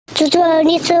猪猪，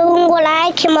你走我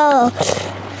来去嘛？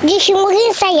你去我给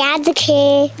你杀鸭子去。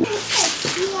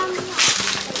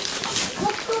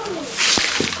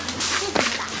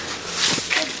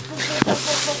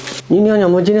你娘娘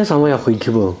们今天上午要回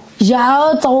去不？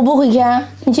要，咋不回去啊？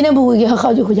你今天不回去，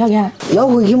好久回家去？要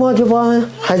回去嘛，就把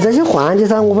孩子先换去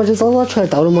噻，我把这早早出来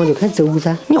到了嘛，就开始走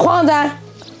噻。你慌噻？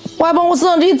我还把我手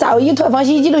上这些皂衣放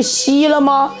洗衣机里洗了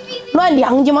吗？暖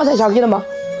2斤嘛才下去的嘛。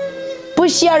不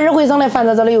洗啊，二回上来烦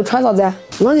躁躁的又穿啥子啊？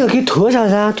那你要给脱下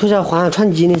噻，脱下换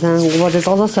穿紧的噻。我把这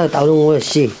早早出来到了，我要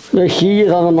洗。那洗衣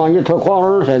裳嘛，你脱垮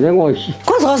耳晒的我洗。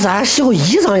管啥子啊？洗个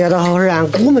衣裳要得好会儿啊！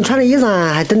我们穿的衣裳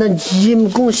还等到你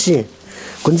给我洗，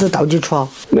棍子倒几出啊？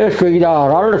没水的，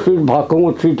那儿水怕跟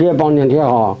我吹铁绑2天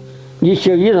哈。你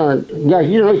洗衣裳，你看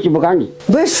衣裳都洗不干净。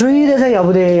没水的噻，要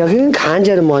不得，要给你看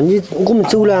见的嘛。我们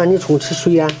走了，你冲吃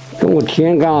水呀？中国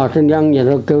天干啊，这2年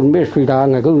都狗没水的，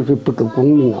那狗水不够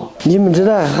公平啊。你们知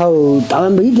道好，到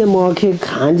每天嘛去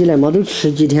看起来嘛都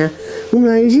吃几天，我们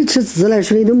那有些吃自来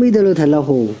水的都没得了，太恼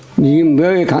火。你没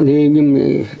有看的，你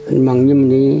们忙你们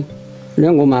的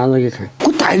2个嘛去看。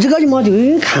我带着个嘛就给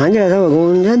你看起来噻，外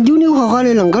公，你看扭滑滑的，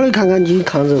啷高的看看你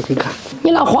看着可以看。你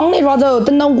那慌的啥子？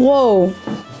等到我哦。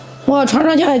我要穿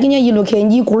上去还跟人家一路去，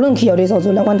你一个人去要的啥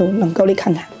子？来碗头啷高的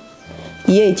看看。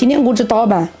耶，今天我只打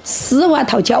扮丝袜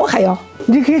套脚还要。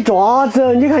你可以抓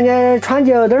子，你看见穿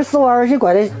起点丝袜，些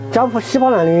怪的脚洗不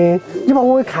烂的，你把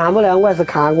我看不了，我还是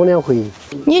看过2回。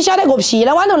你晓得个屁！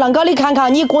来碗头啷高的看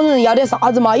看，你个人要的啥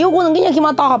子嘛？有个人跟人家起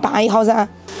码打下扮一好噻。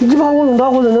你把我弄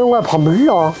到个人了，我还怕闷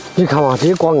儿啊！你看嘛，这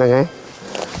些瓜瓤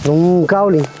弄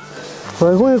搞的，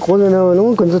外公一个人了，弄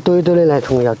个棍子怼怼的来，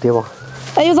同要得吧？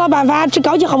那有啥办法？这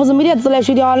高级号不是没得自来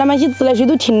水的啊，那么些自来水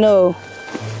都停了，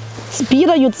逼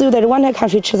到就只有在这碗台看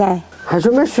水吃噻。还说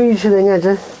没水吃的，你看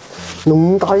这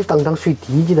弄大一档水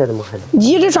滴起来的嘛，还是。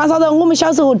你这算啥子？我们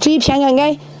小时候这一片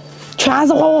瓤全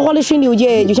是哗哗哗的水流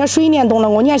起，就像水帘洞了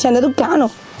哦。你看现在都干了。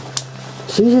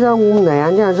兴起到我们那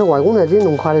样，你看这外公在这里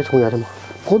弄垮的虫要的嘛，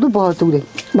这都不好走的。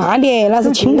慢点，那是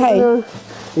青苔。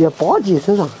要巴结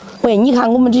身上。喂，你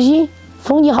看我们这些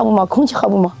风景好不嘛？空气好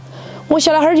不嘛？我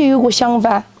小那会儿就有个想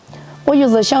法，我就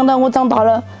是想到我长大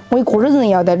了，我一个人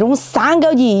要在这种3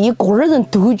高级一个人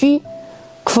独居，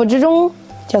过这种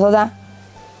叫啥子？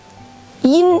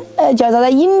叫啥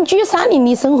子？隐居山林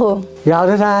的生活。要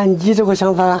得噻，你这个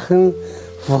想法很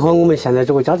符合我们现在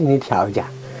这个家庭的条件。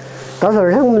到时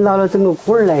候我们老了整个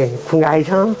锅儿来铺矮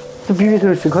墙，就比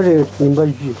头睡靠这淋把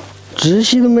雨。窒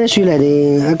息都没水来的，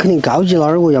那肯定高级那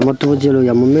儿个，要么独级了，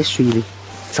要么没水的。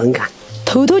上去看。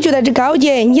头头就在这高级，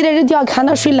你在这底下看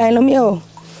到水来了没有？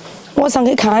我上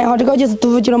去看一下，这高级是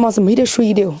独级了嘛？是没得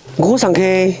水的哦。我上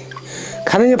去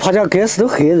看到你爬脚给石头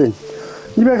黑人，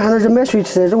你别看到这没水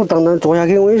吃的，这个当当坐下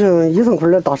去，我跟你说，衣裳裤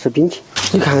儿打湿冰去。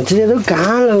你看这些都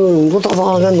干了，我咋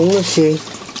敢弄那些？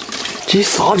这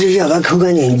啥子要它口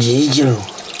感黏腻起了。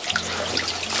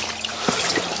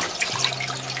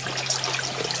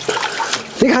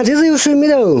你看这是有水没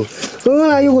得？我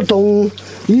那有个洞。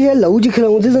有些漏进去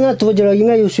了，我这是那堵起了，应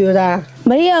该有水了噻。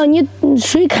没有，你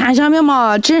水看下面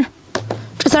嘛，这是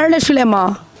哪儿的水来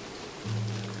嘛？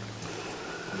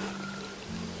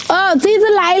哦，这只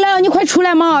来了，你快出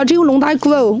来嘛！这有弄大股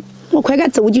哦，我快给它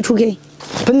走起出去。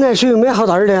本来水又没好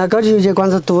大的，搞起有些管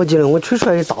子堵起了，我吹出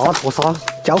来的大坨沙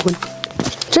搅混。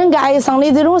整盖上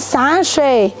的这种山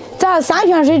水，山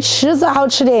泉水吃是好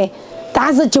吃的，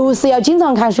但是就是要经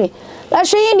常看水。那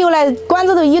水一流来，管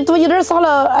子头一堵，一点少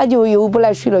了，哎，就又不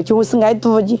来水了，就是爱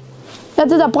堵起。那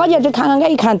这在巴结这看看，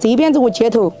一看这边这个街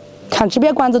头，看这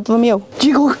边管子堵没有？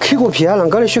几个去个屁啊！啷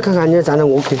高的水看看，你站到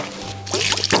我去。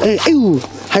哎呦，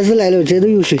还是来了，这都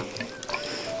有水。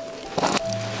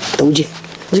斗起，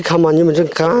你看嘛，你们这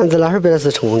杆子那会儿本来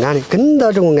是冲杆的，跟到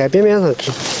这个岸边上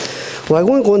去。外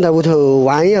公一个人在屋头，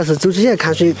万一要是走起来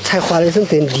看水，才滑了一声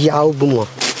得了不嘛？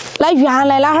那原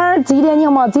来那会儿这一点你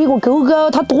看嘛，这个沟沟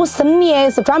它多深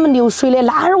的，是专门流水的。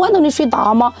那会儿湾头的水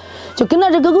大嘛，就跟到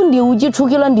这沟沟流起出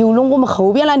去了，流了我们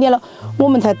后边那点了，我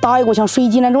们才打一个像水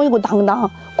井那种一个档档，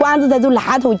管子在走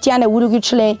那头捡来屋头给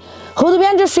吃的。后头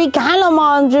边这水干了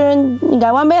嘛，这你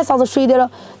看湾没啥子水的了，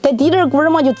在低点儿谷儿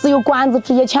嘛，就只有管子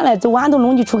直接牵来走湾头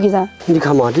弄起出去噻。你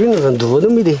看嘛，这个路都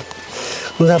没得，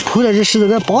我才铺在这石头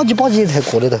给巴结才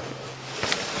过得到。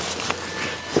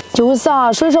就是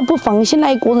啊，所以说不放心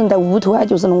那一个人在屋头啊，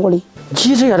就是弄个的。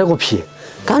几只要得个屁，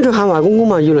干脆喊外公我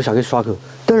嘛一路下去耍去，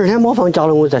等2天没放假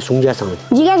了，我再送你上来。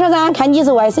你敢说噻？看你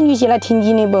是外甥女婿来听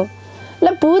你的不？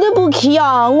那不得不去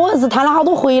啊！我是谈了好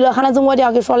多回了，喊他走我底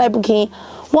下去耍来不去。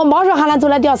我妈说喊他走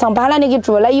来底下上班了，你去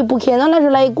住，那又不去，让他说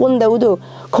来一个人在屋头，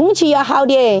空气要好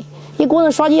的，一个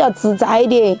人耍起要自在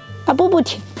的。啊不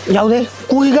听。要得，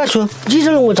过去给他说，你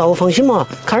这人我照放心嘛，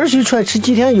看点水出来吃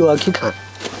几天又要去看，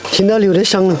听到流的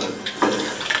响了。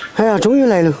哎呀，终于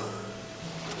来了。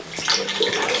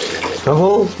老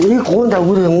公，你一个人在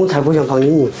屋头，我才不想放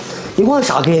心你。你给我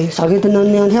下去，等到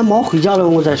2天猫回家了，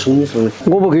我再送你送的。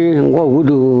我不去，我屋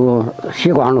头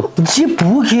习惯了。你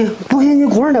不去，你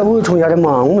个人在屋头从要的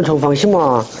嘛，我们从放心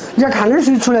嘛。人家看点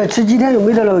水出来，吃几天又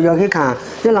没得了，要去看，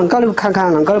你让高头看，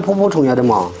让高头婆从要的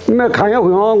嘛。你们看也会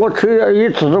嘛，我吃一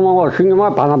次嘛，我睡你妈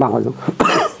半个钟。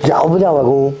要不得，外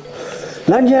公。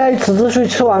那你那一次子水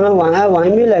吃完了，万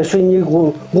一没来水，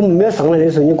我们没有上来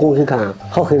的时候，你过去看，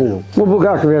好黑人。我不给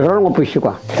他睡这儿，我不习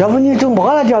惯。要不你走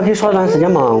马拉地下去耍段时间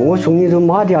嘛？我送你走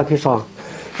马拉地下去耍，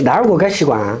那儿我该习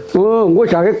惯。我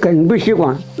下去更不习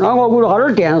惯，然后我屋头还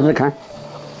点电视看，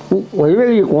我以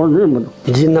为一个人不多。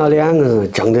你那2个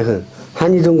人犟得很，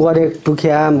喊你走我的不去，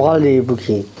马拉地不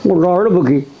去，我哪儿都不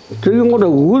去，至于我在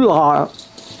屋头哈，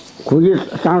估计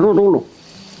3手多了。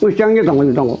我想你找我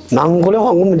就找我。那我的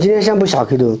话，我们今天先不下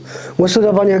去头，我手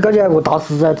头把你搞起来个大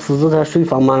池子水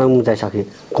放满了，我们再下去。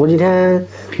过几天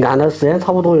按到时间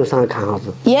差不多就上来看下子。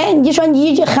耶，你说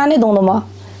你就喊得动的吗？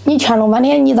你劝了半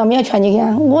天，你咋没有劝你去？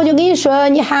我就跟你说，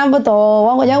你喊不动，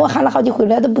我喊了好几回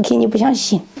了都不去，你不相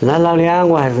信。那老两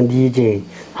我还是理解，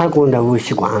他个人在屋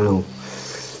习惯了。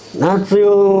那只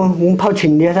有我们跑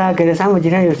勤的噻，隔了3、5几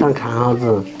天又上看下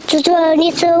子。猪猪，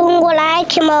你走我来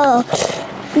去嘛。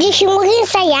你说我给你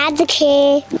杀鸭子去。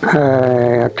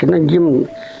哎呀，听到你们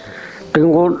对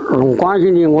我弄关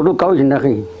心的，我都高兴得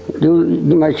很，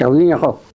你们效应也好。